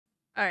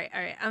All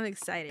right. I'm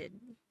excited.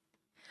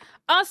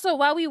 Also,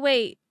 while we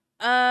wait,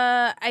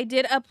 I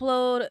did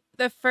upload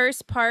the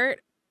first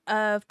part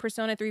of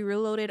Persona 3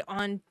 Reloaded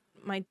on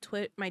my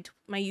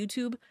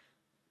YouTube.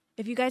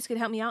 If you guys could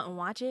help me out and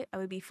watch it, I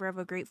would be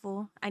forever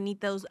grateful. I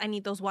need those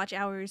watch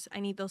hours.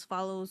 I need those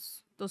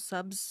follows, those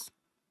subs.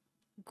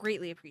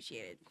 Greatly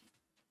appreciated.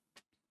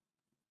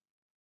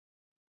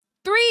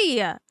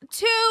 3,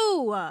 2,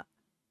 1,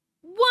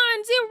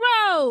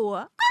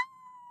 0.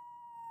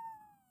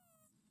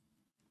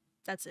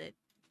 That's it.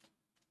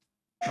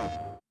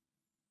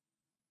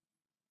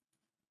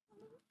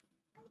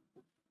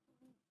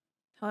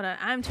 Hold on,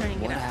 I'm turning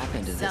it up. What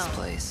happened to this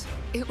place?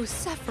 It was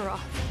Sephiroth.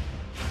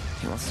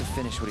 He wants to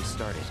finish what he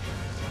started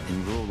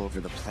and rule over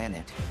the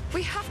planet.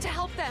 We have to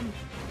help them.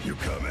 You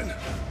coming?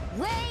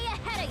 Way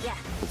ahead of you.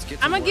 Let's get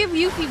to I'm gonna work. give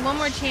Yuffie one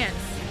more chance,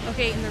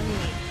 okay, in the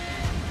remake.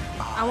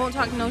 I won't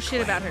talk no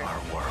shit about her.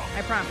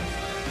 I promise.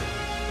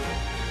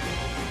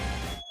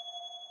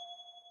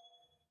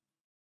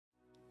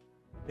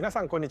 皆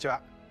さんこんにち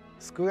は。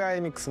スクエアエ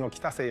ニックスの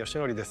北瀬義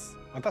則です。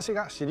私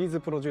がシリーズ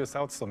プロデューサ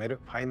ーを務める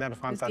ファイナル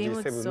ファンタジー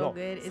7の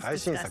最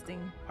新作フ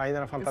ァイ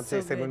ナルファンタジ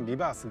ー7リ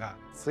バースが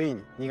つい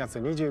に2月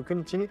29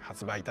日に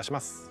発売いたしま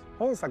す。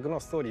本作の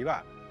ストーリー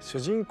は主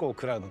人公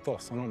クラウドと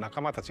その仲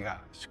間たち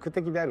が宿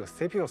敵である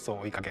セフィオスを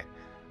追いかけ、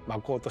魔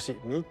法都市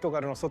ミッドガ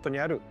ルの外に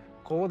ある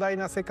広大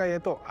な世界へ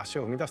と足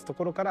を踏み出すと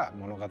ころから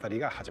物語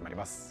が始まり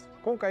ます。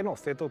今回の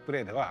ステートオブプ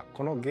レイでは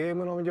このゲー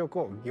ムの魅力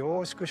を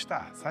凝縮し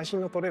た最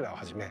新のトレーラーを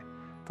はじめ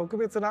特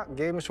別な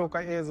ゲーム紹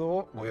介映像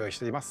をご用意し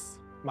ていま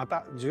す。ま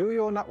た重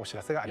要なお知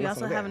らせがありま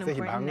すので、ぜ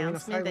ひ番組の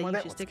最後ま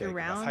でお付き合いく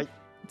ださい。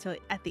それ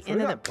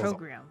ではどうぞ。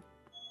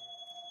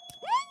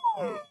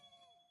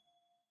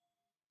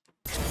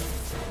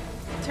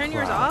Turn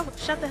yours off?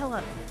 Shut the hell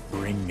up.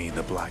 Bring me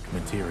the black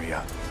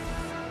materia.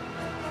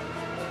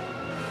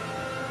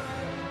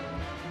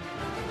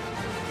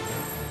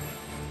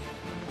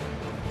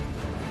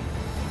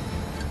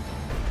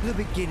 The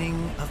beginning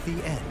of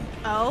the end.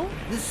 Oh?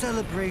 The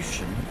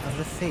celebration of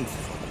the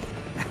faithful.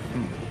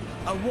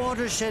 A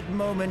watershed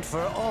moment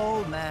for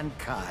all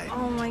mankind.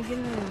 Oh my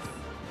goodness.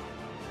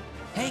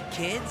 Hey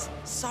kids,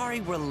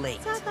 sorry we're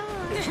late.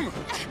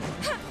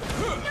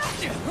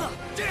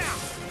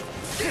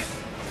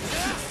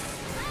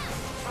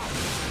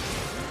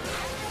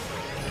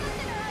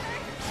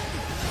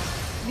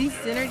 These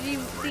synergy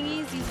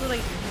thingies, these little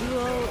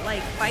duo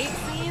fight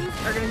scenes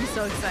are gonna be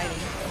so exciting.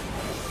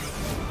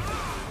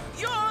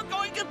 You're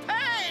going to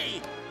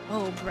pay!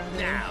 Oh brother.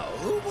 Now,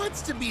 who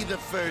wants to be the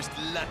first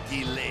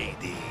lucky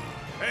lady?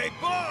 Hey,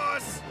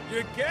 boss!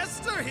 Your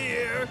guests are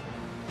here!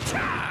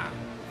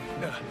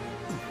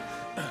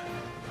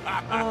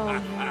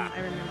 Oh yeah, I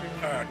remember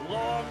that. At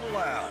long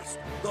last,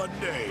 the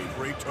knave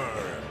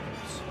returns.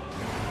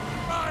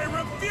 I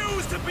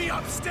refuse to be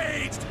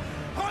upstaged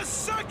a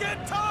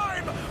second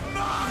time,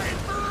 my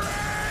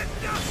friend!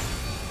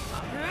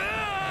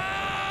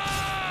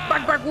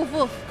 Bark, bark, woof,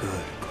 woof.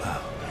 Good,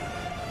 Cloud.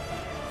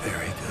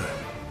 Very good.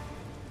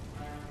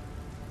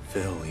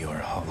 Fill your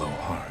hollow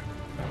heart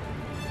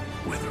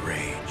with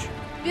rage.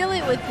 Fill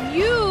it with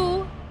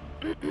you.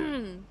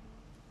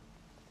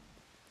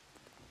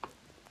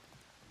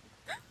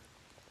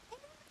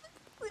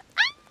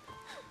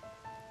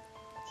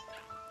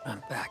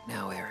 I'm back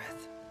now,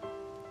 Aerith.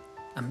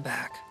 I'm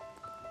back.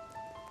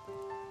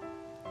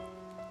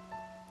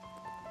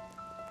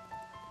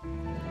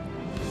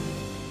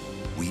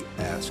 We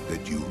ask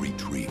that you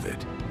retrieve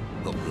it.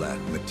 The black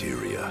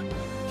materia,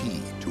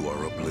 key to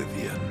our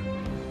oblivion.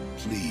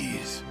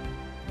 Please.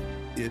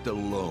 It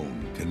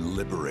alone can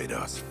liberate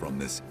us from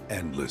this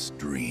endless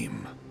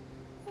dream.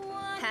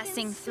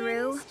 Passing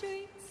through.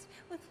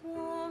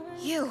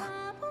 You.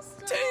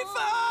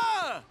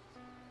 Tifa!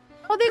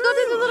 Oh, they go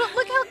to the little.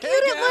 Look how cute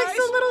it looks.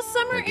 The little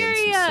summer We're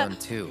getting area. some sun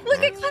too, Look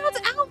huh? at Cloud's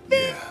outfit.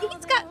 Yeah.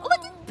 He's got. Look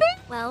at Pink.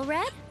 Well,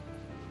 Red?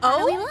 How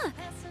do we Oh. look?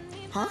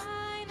 Huh?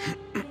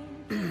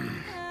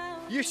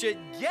 You should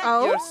get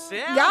Oh.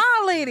 yourself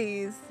Y'all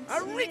ladies.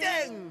 a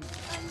reading!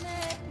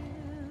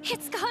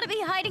 It's gotta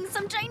be hiding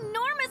some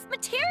ginormous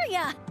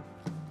materia!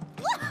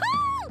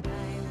 Woohoo!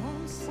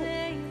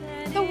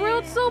 The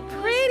world's so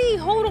pretty.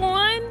 Hold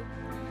on.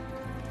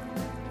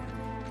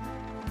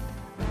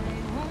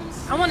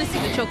 I want to see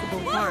the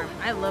Chocobo farm.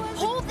 I love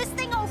Hold this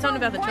thing over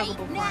something about the right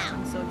Chocobo now!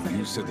 farm. I'm so excited.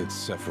 You said that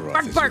Sephiroth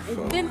Bark, is bark. your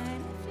foe. Then-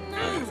 I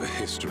have a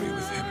history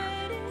with him.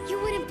 You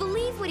wouldn't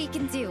believe what he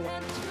can do.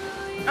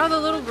 Oh, the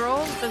little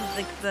girl,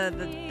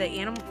 the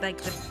animal,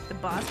 like the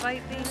boss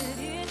fight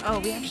thing. Oh,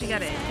 we actually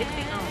got a hit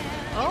thing.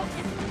 Oh,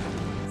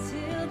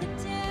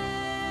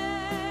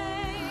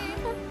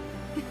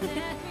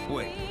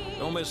 Wait,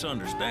 don't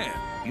misunderstand.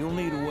 You'll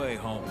need a way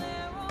home.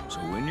 So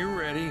when you're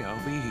ready,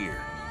 I'll be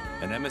here.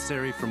 An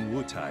emissary from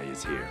Wutai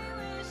is here,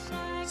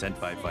 sent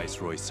by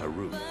Viceroy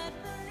Saru.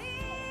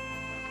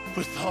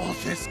 With all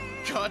this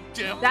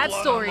goddamn that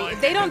blood story. on my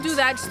If they don't do hands,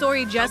 that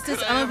story how justice,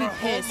 could I I'm gonna ever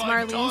be hold pissed. my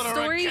Marlene's daughter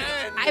story,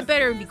 again? I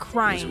better be Those we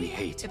crying.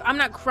 hate, If I'm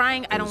not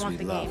crying, I don't those want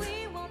we the love,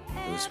 game.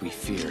 those we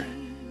fear,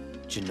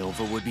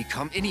 Jenova would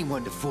become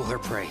anyone to fool her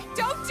prey.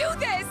 Don't do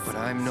this! But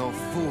I'm no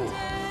fool.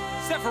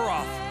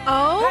 Sephiroth!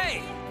 Oh?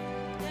 Hey!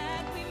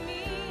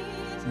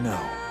 No,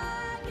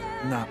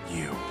 not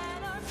you.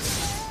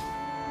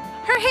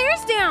 Her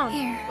hair's down!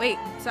 Here. Wait,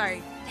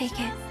 sorry. Take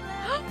it.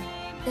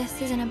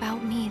 This isn't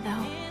about me,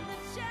 though.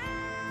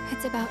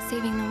 It's about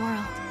saving the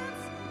world.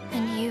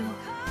 And you.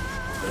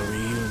 The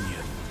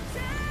reunion,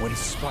 when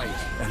spite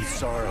and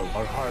sorrow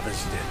are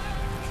harvested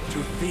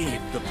to feed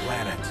the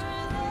planet.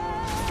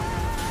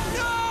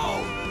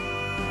 No!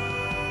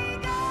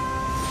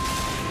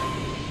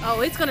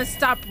 Oh, it's gonna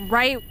stop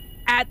right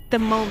at the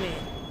moment.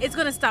 It's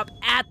gonna stop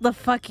at the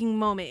fucking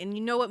moment. And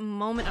you know what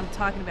moment I'm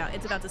talking about.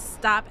 It's about to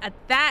stop at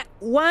that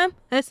one.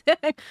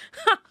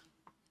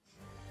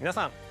 皆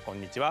さんこん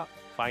にちは。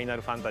ファイナ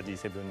ルファンタジー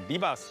7リ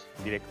バース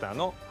ディレクター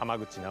の浜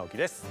口直樹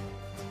です。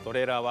ト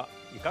レーラーは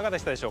いかがで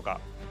したでしょうか。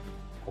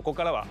ここ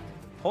からは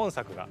本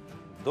作が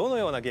どの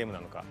ようなゲームな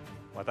のか、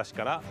私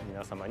から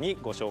皆様に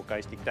ご紹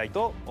介していきたい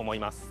と思い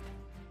ます。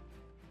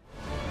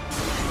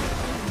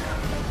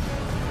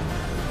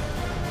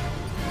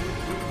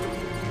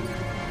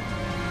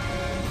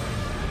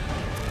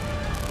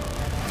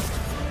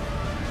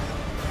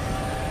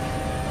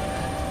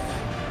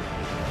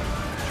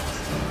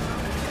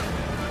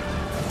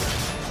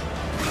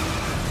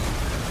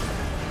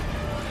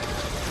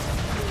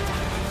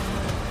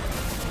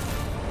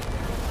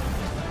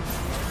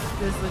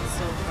This looks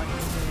so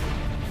fucking good.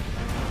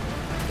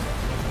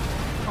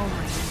 Oh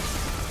my goodness.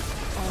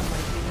 Oh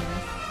my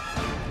goodness.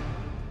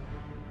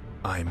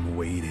 I'm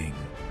waiting,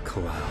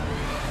 Cloud.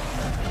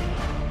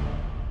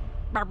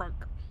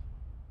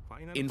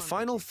 In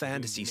Final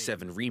Fantasy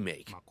VII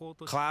Remake,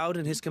 Cloud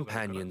and his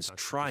companions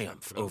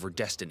triumph over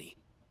destiny.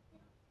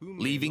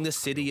 Leaving the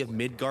city of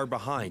Midgar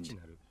behind,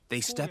 they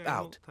step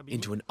out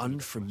into an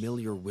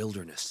unfamiliar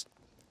wilderness.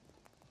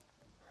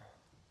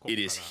 It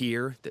is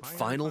here that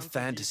Final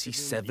Fantasy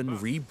VII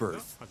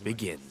Rebirth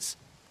begins.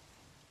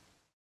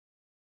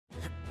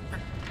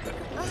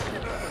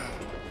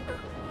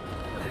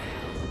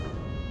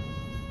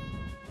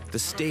 The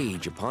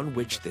stage upon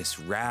which this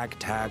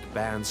ragtag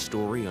band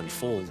story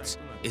unfolds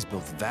is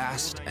both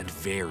vast and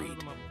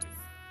varied.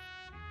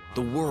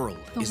 The world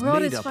is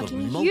made up of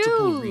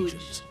multiple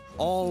regions,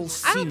 all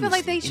seamlessly I don't feel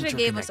like they should have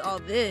gave us all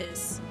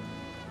this.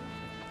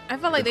 I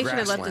felt like they should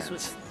have left us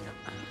with...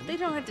 They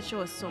don't have to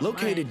show us so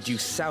Located much. due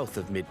south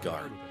of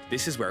Midgard,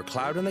 this is where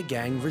Cloud and the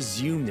gang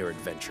resume their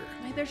adventure.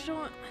 Like they're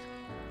showing...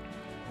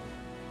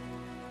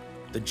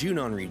 The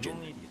Junon region,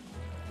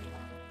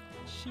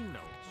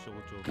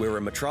 where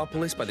a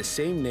metropolis by the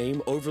same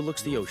name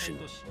overlooks the ocean,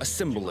 a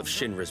symbol of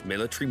Shinra's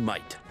military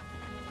might.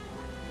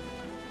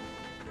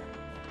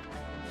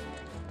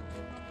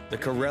 The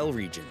Karel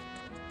region.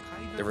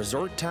 The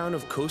resort town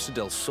of Costa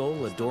del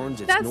Sol adorns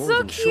its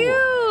northern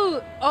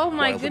shore. Oh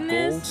my while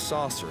goodness. The gold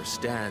saucer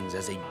stands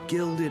as a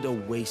gilded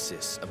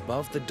oasis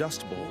above the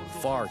Dust Bowl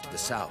far to the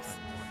south.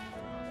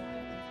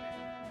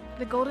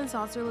 The golden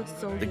saucer looks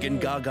so The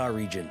good. Gingaga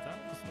region.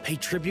 Pay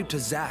tribute to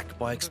Zack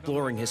by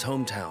exploring his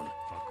hometown,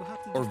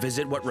 or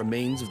visit what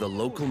remains of the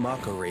local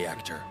Mako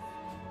reactor.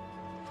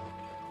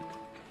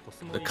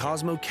 The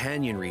Cosmo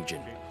Canyon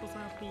region.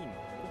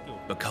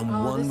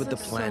 Become one with the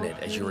planet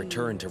as you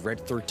return to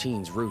Red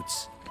 13's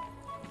roots.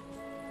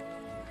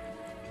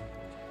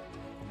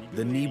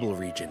 The Nebel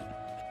region.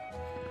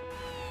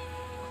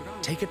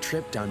 Take a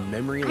trip down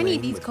memory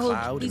lane with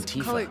Cloud and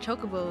Tifa, colored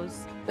chocobos.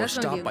 or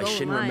stop by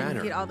Shinra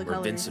Manor, get all the where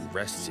colors. Vincent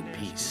rests in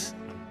peace.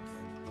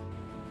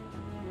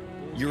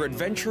 Your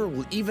adventure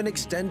will even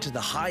extend to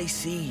the high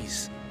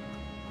seas.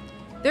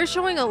 They're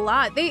showing a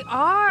lot. They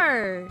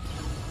are.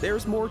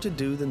 There's more to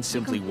do than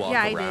simply walk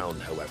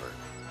around, however.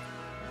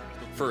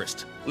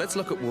 First, let's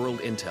look at world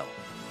intel.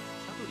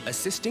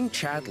 Assisting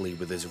Chadley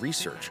with his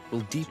research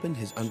will deepen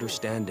his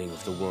understanding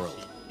of the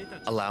world,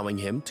 allowing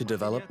him to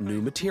develop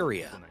new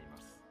materia.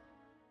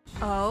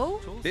 Oh?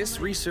 This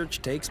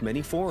research takes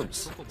many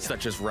forms,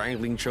 such as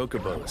wrangling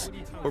chocobos,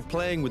 or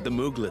playing with the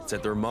Mooglets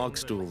at their Mog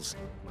stools.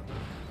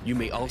 You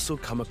may also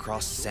come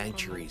across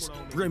sanctuaries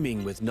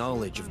brimming with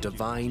knowledge of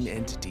divine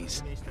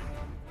entities,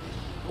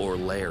 or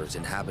lairs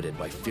inhabited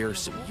by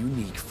fearsome,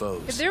 unique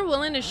foes. If they're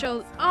willing to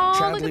show... Oh,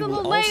 Chadley look at the will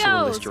little also Legos.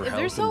 enlist your If they're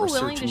help so in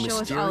willing to researching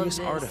show us all of mysterious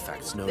this,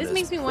 artifacts known this as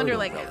makes me wonder,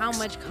 like, proto-relics.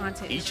 how much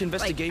content... Each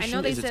investigation I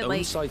know they is its said, own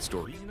like, side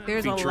story,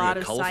 there's a featuring lot a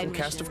of colorful side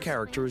cast of missions.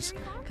 characters,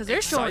 Because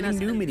they're showing us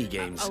new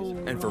mini-games,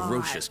 and lot.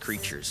 ferocious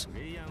creatures.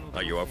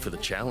 Are you up for the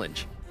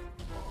challenge?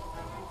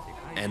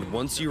 And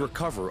once you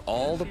recover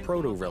all the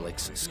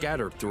proto-relics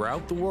scattered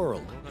throughout the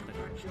world,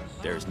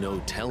 there's no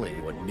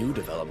telling what new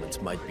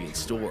developments might be in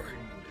store.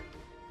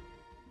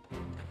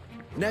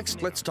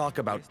 Next, let's talk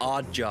about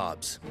odd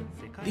jobs.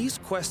 These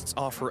quests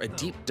offer a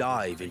deep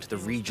dive into the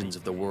regions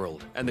of the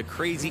world and the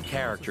crazy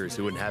characters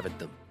who inhabit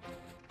them.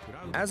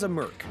 As a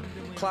merc,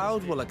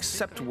 Cloud will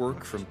accept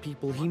work from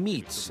people he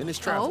meets in his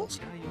travels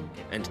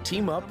and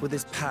team up with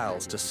his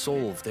pals to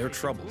solve their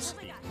troubles.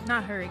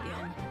 Not her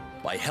again.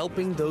 By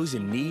helping those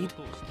in need,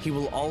 he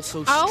will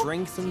also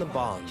strengthen the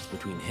bonds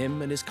between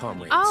him and his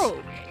comrades.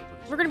 Oh!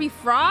 We're gonna be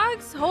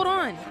frogs? Hold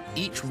on.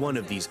 Each one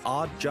of these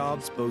odd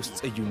jobs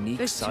boasts a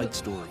unique side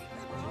story.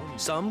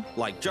 Some,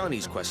 like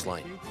Johnny's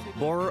questline,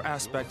 borrow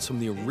aspects from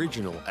the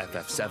original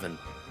FF7,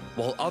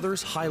 while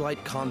others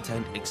highlight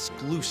content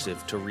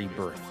exclusive to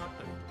Rebirth.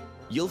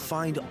 You'll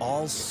find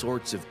all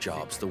sorts of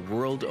jobs the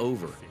world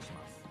over.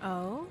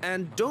 Oh?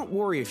 And don't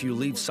worry if you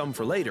leave some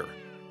for later.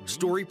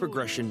 Story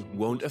progression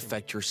won't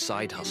affect your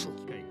side hustle.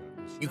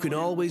 You can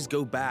always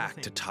go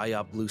back to tie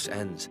up loose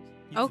ends.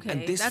 Okay,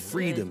 and this that's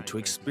freedom good. to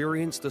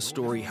experience the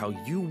story how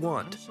you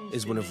want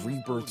is one of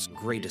Rebirth's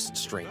greatest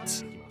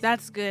strengths.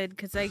 That's good,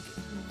 because like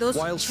those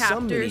While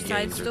some chapters,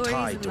 side minigames are stories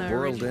tied in to the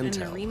world original and the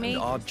intel remake,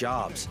 and odd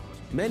jobs,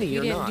 many you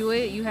are didn't not. do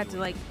it. You had to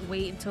like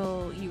wait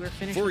until you were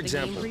finished For with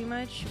example, the game,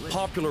 pretty much. It was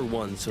popular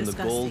ones from the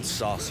Gold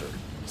disgusting. Saucer,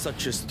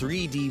 such as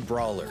 3D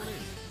Brawler,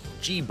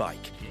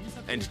 G-Bike,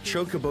 and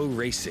Chocobo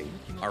Racing,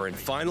 are in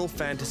Final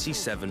Fantasy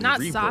VII Not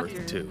Rebirth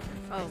soccer. 2.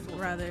 Oh,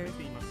 rather.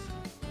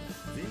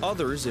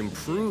 Others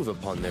improve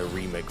upon their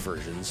remake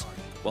versions,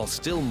 while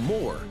still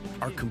more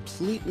are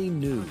completely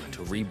new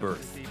to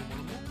Rebirth.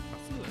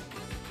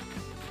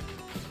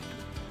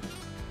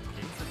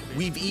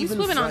 We've even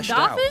swimming on fleshed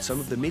out dolphins? some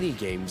of the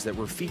mini-games that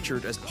were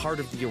featured as part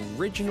of the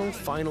original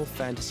Final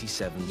Fantasy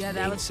VII's Yeah,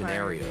 that main was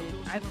scenario. part of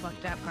it. I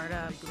fucked that part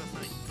up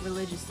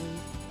religiously.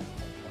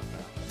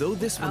 Though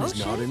this one Oh, is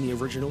not shit. in the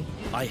original,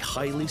 I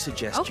highly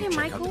suggest Okay, you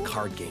check out Michael. the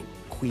card game,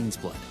 Queen's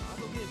Blood.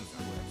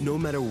 No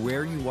matter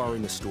where you are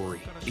in the story,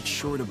 it's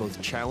sure to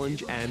both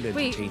challenge and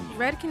Wait, entertain you.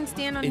 Red can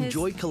stand on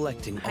Enjoy his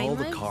collecting hind all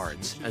the legs?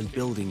 cards and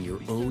building your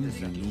own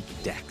unique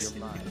decks.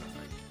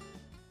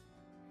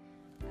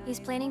 He's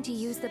planning to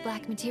use the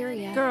black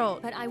materia. Girl,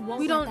 but I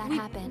won't we let don't that we,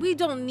 happen. we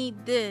don't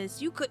need this.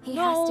 You could He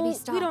no, has to be we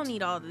stopped don't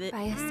need all of it.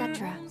 by a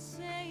Cetra.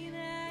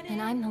 And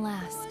I'm the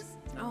last.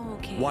 Oh,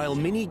 okay. While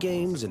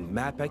mini-games and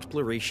map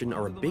exploration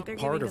are a big They're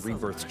part giving of us a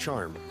Rebirth's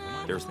charm,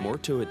 there's more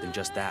to it than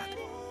just that.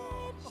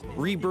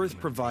 Rebirth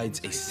provides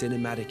a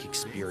cinematic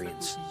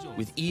experience,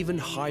 with even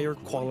higher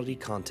quality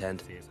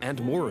content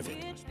and more of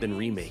it than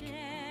Remake.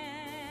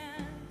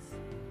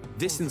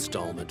 This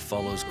installment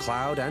follows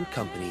Cloud and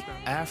company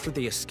after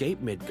they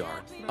escape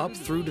Midgard, up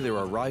through to their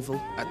arrival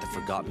at the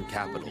Forgotten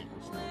Capital.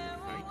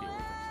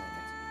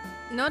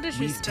 No We've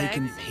disrespect.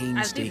 taken I think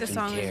painstaking the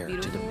song care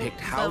is to beautiful, depict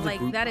how but the like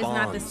group that is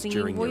not the bonds singing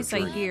during their voice I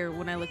journey. hear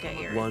when I look at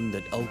Aerith. One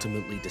that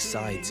ultimately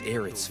decides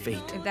Aerith's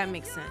fate. If that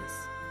makes sense.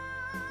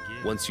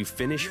 Once you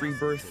finish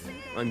Rebirth,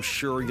 I'm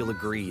sure you'll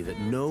agree that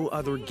no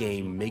other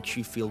game makes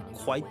you feel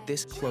quite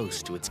this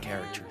close to its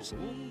characters.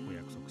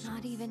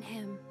 Not even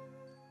him.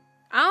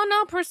 I don't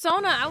know,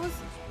 Persona. I was.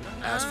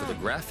 As for the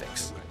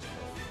graphics,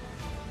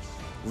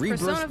 Rebirth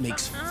Persona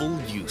makes full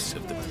use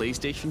of the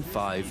PlayStation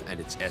 5 and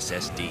its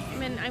SSD.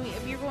 I mean,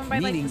 if you're going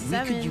by Meaning like the we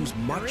 7, could use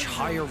much original,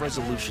 higher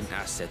resolution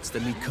assets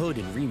than we could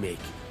in Remake.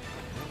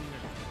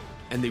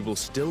 And they will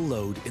still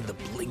load in the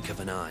blink of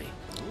an eye.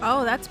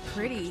 Oh, that's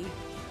pretty.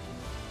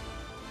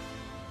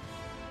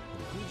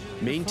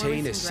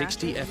 Maintain a Performance and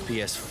 60 graphics.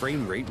 FPS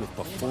frame rate with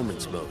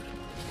performance mode.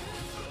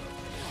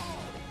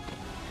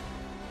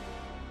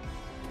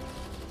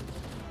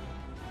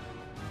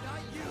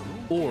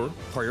 Or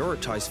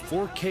prioritize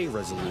 4K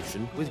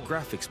resolution with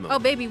graphics mode. Oh,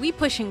 baby, we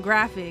pushing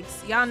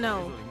graphics. Y'all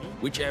know.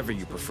 Whichever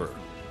you prefer.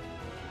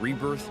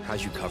 Rebirth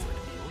has you covered.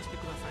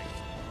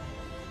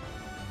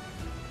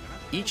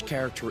 Each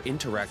character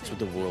interacts with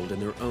the world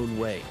in their own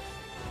way.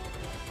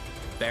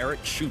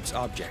 Barrett shoots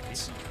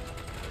objects.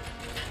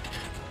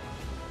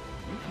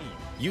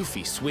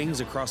 Yuffie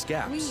swings across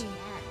gaps.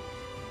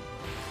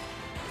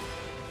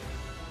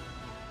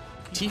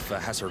 Tifa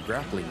has her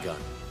grappling gun.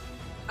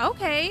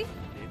 Okay.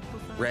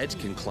 Red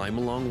can climb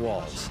along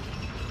walls.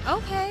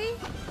 Okay.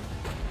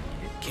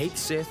 Kate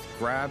Sith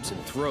grabs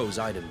and throws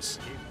items.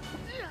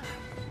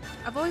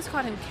 I've always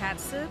called him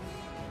Katsip,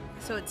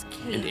 so it's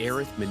Kate. And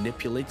Aerith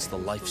manipulates the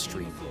life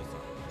stream.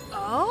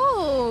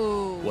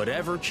 Oh.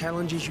 Whatever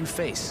challenges you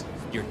face,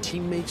 your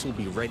teammates will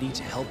be ready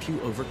to help you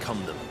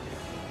overcome them.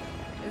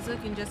 It's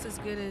looking just as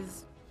good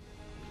as.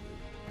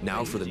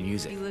 Now for the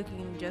music. You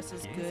looking just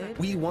as good.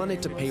 We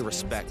wanted to in pay most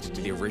respect games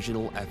to the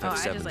original I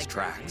just FF7's like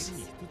tracks,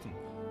 graphics.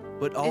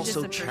 but It's just also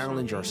a personal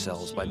challenge thing.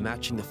 ourselves by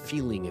matching the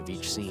feeling of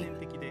each scene,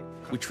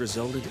 which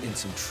resulted in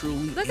some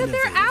truly Look at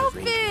their innovative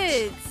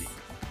arrangements. outfits.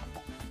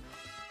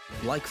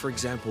 Like, for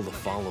example, the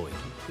following.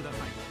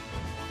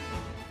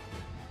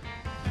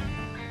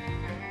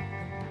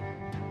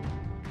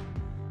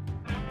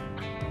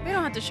 They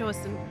don't have to show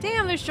us some.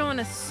 Damn, they're showing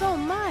us so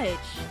much.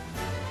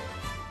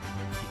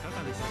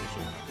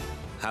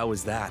 How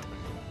was that?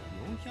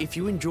 If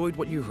you enjoyed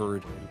what you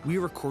heard, we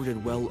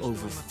recorded well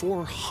over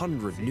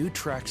 400 new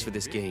tracks for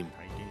this game,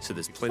 so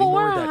there's plenty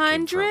more where that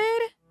came from.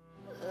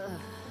 400?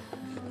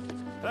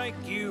 Thank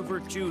you for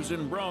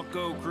choosing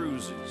Bronco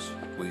Cruises.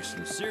 We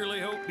sincerely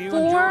hope you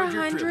enjoyed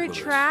your trip 400 with us.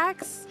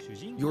 tracks?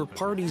 Your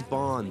party's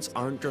bonds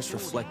aren't just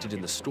reflected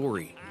in the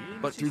story,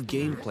 but through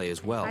gameplay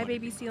as well. Hi,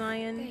 baby sea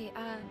lion. Hey,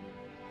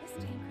 this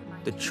tank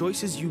reminds The me-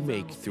 choices you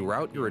make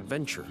throughout your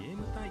adventure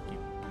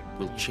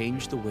will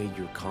change the way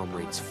your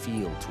comrades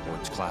feel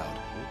towards Cloud.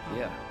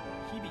 Yeah.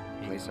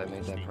 place I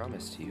made that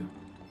promise to you.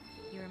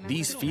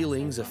 These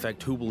feelings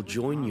affect who will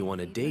join you on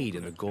a date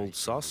in a gold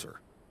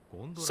saucer.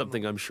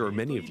 Something I'm sure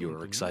many of you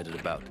are excited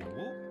about.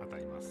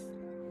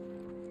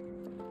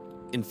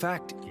 In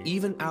fact,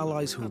 even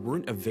allies who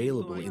weren't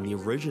available in the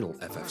original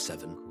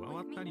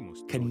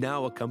FF7 can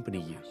now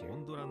accompany you,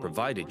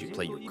 provided you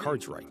play your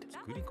cards right.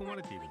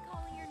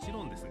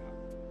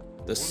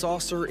 The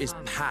saucer is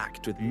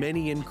packed with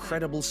many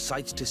incredible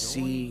sights to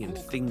see and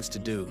things to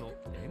do.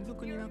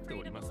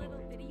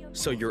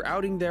 So your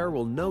outing there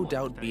will no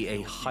doubt be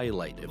a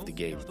highlight of the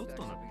game.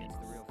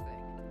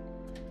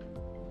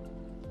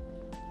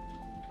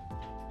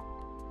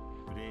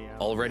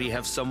 Already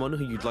have someone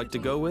who you'd like to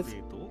go with?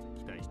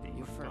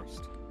 You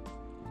first.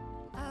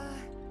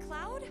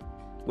 Cloud?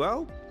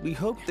 Well, we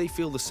hope they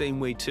feel the same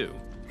way too.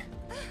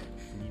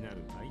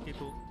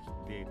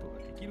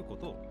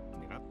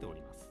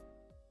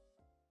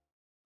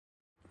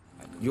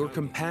 Your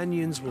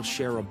companions will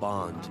share a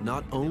bond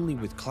not only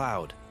with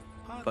Cloud,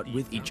 but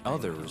with each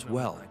other as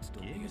well.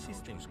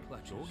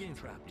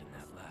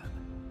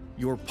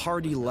 Your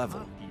party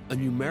level, a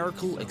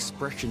numerical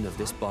expression of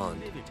this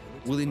bond,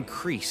 will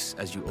increase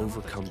as you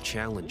overcome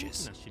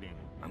challenges.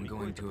 I'm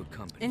going to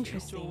accompany.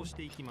 Interesting.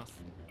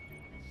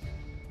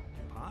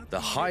 The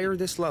higher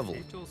this level,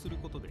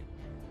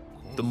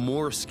 the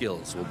more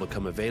skills will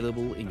become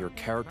available in your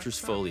character's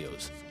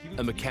folios,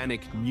 a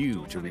mechanic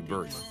new to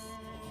Rebirth.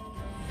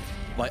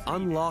 By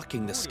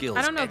unlocking the skills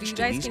I don't know if you etched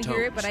in guys these can tomes,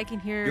 hear it, but I can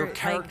hear your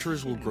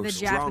characters will grow the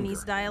stronger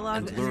Japanese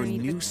dialogue and learn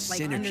underneath new like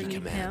synergy underneath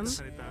commands.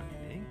 him.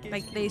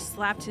 Like they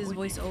slapped his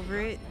voice over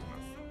it.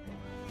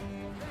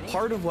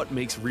 Part of what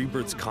makes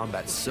Rebirth's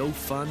combat so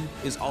fun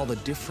is all the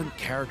different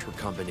character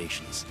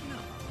combinations.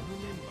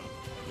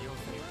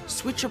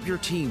 Switch up your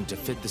team to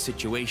fit the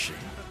situation,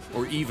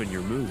 or even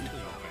your mood.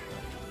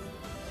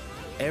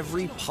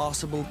 Every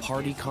possible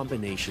party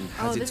combination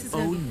has its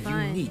own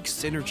unique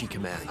synergy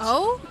commands.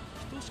 Oh?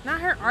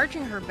 Not her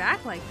arching her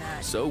back like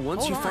that. So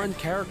once you find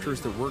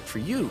characters that work for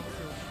you,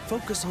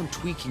 focus on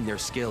tweaking their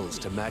skills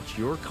to match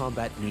your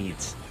combat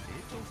needs.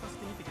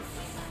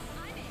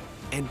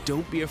 And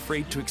don't be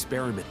afraid to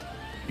experiment.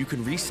 You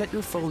can reset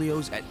your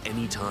folios at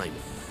any time.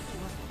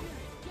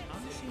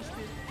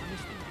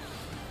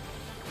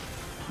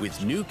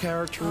 With new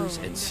characters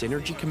and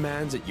synergy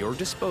commands at your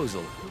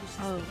disposal,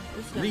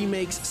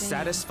 Remake's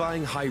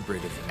satisfying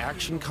hybrid of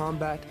action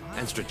combat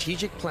and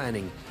strategic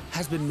planning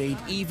has been made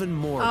even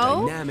more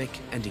dynamic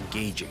and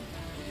engaging.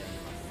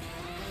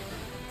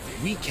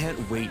 We can't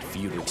wait for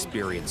you to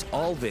experience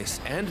all this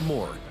and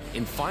more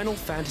in Final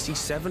Fantasy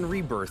VII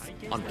Rebirth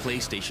on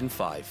PlayStation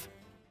 5.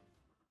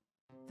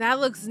 That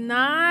looks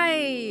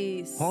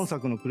nice. 本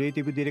作のクリエイ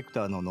ティブディレク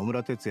ターの野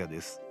村哲也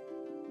です。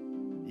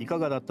いか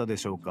がだったで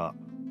しょうか。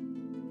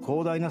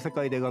広大な世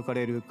界で描か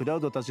れるクラウ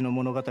ドたちの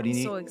物語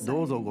に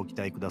どうぞご期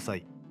待くださ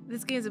い。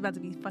This game is about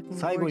to be fucking gorgeous.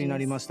 最後にな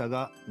りました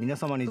が、皆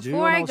様に重要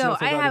なお知ら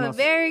せがあります。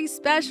Before I go, I have a very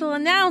special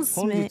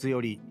announcement. 本日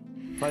より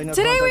ファイナ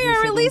ルファンタジ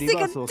ー7リ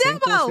バースを先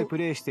行してプ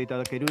レイしていた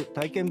だける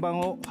体験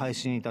版を配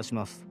信いたし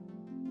ます。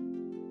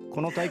こ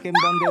の体験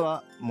版で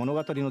は物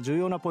語の重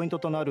要なポイント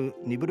となる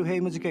ニブルヘ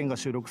イム事件が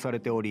収録され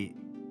ており、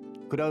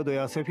クラウド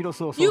やセフィロ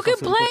スを操作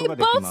することが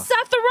できます。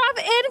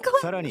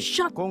さらに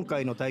今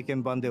回の体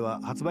験版で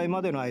は発売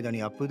までの間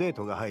にアップデー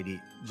トが入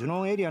り、ジュ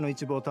ノンエリアの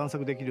一部を探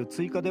索できる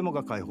追加デモ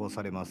が開放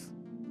されます。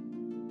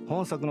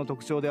本作の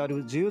特徴であ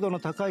る自由度の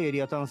高いエ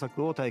リア探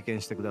索を体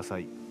験してくださ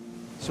い。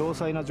詳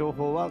細な情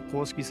報は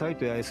公式サイ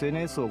トや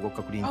SNS をご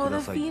確認く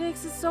ださい。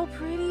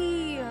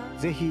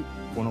ぜひ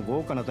この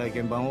豪華な体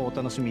験版をお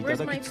楽しみいた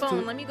だきつつ、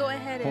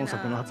本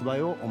作の発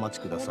売をお待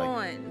ちくださ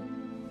い。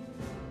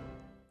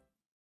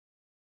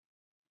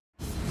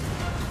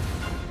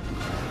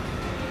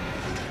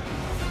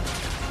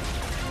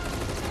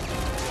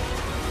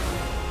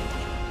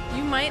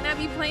You might not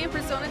be playing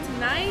Persona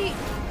tonight.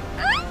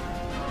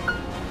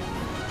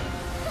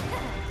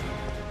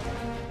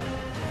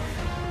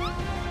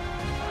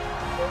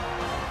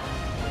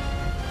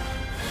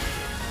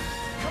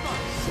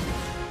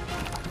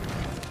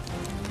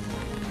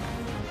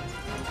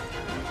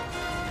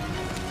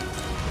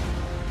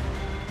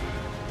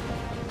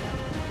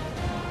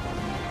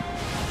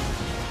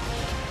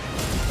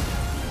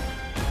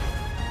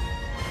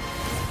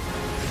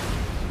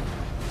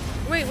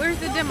 Wait, where's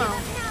the demo?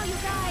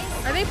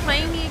 Are they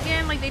playing me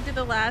again like they did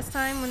the last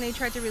time when they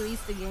tried to release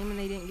the game and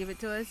they didn't give it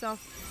to us? I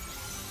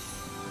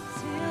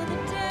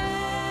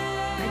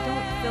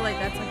don't feel like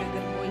that's like a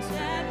good voice for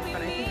it,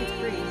 but I think it's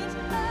pretty.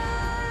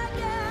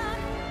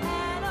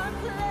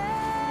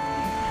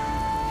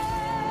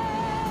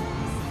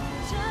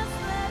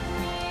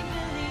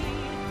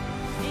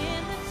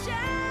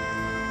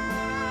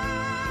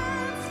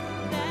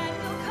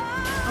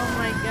 Oh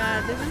my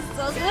god, this is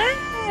so good!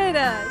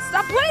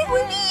 Stop playing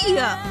with me!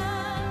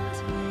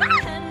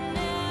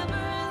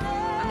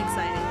 I'm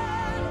excited.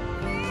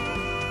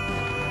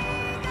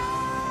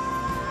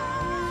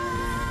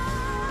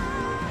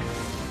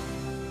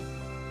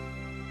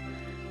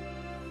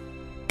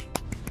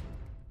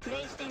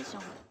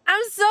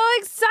 I'm so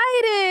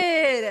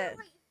excited!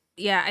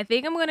 yeah, I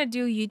think I'm gonna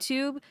do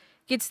YouTube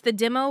gets the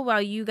demo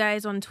while you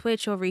guys on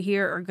Twitch over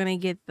here are gonna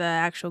get the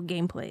actual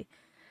gameplay.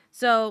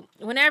 So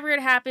whenever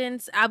it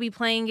happens, I'll be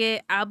playing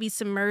it. I'll be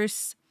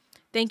submersed.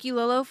 Thank you,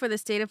 Lolo, for the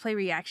State of Play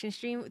reaction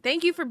stream.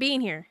 Thank you for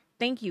being here.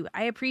 Thank you.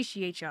 I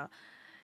appreciate y'all.